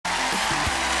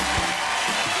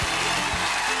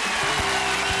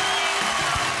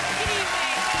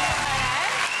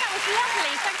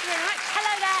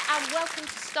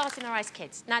stars in our eyes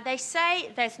kids. Now, they say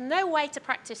there's no way to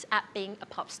practice at being a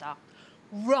pop star.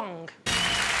 Wrong.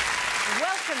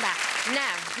 Welcome back.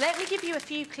 Now, let me give you a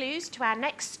few clues to our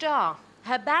next star.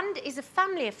 Her band is a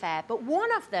family affair, but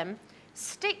one of them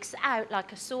sticks out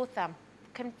like a sore thumb.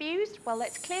 Confused? Well,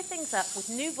 let's clear things up with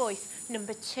new voice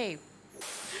number 2.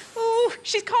 Ooh,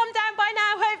 she's calmed down by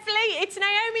now, hopefully. It's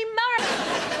Naomi Murray.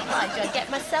 Why do I get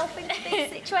myself into these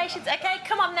situations? OK,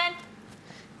 come on, then.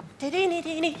 Lovely.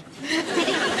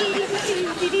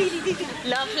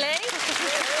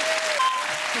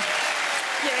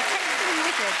 You're a texting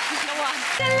wizard. Go on.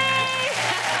 Deeley!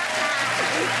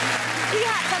 You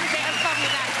had some bit of fun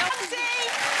with that.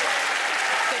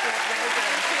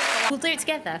 We'll do it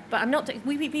together, but I'm not doing...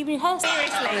 We rehearsed.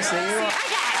 Seriously. Honestly, you're right.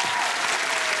 OK.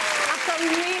 I've got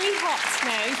really hot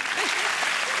now.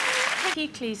 A few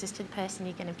clues as to the person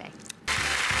you're going to be.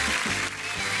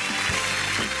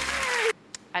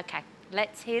 OK,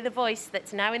 let's hear the voice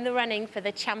that's now in the running for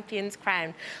the champion's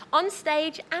crown. On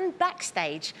stage and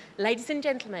backstage, ladies and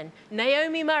gentlemen,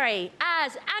 Naomi Murray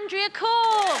as Andrea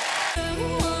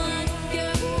Corr.